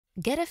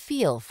Get a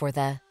feel for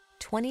the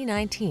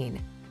 2019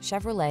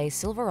 Chevrolet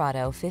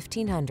Silverado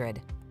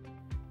 1500.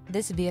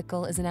 This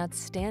vehicle is an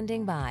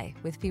outstanding buy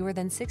with fewer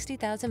than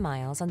 60,000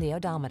 miles on the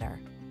odometer.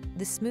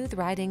 The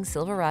smooth-riding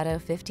Silverado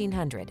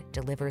 1500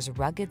 delivers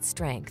rugged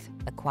strength,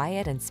 a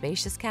quiet and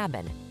spacious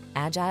cabin,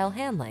 agile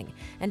handling,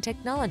 and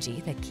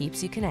technology that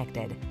keeps you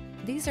connected.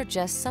 These are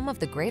just some of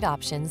the great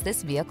options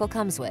this vehicle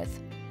comes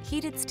with: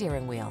 heated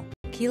steering wheel,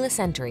 keyless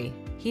entry,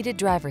 heated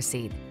driver's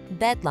seat,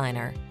 bed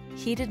liner,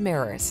 heated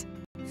mirrors,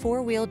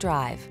 four-wheel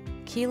drive,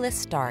 keyless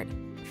start,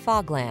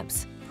 fog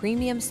lamps,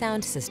 premium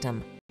sound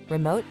system,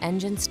 remote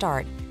engine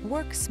start.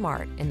 Work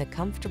smart in the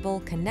comfortable,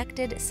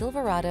 connected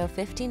Silverado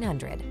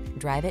 1500.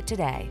 Drive it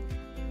today.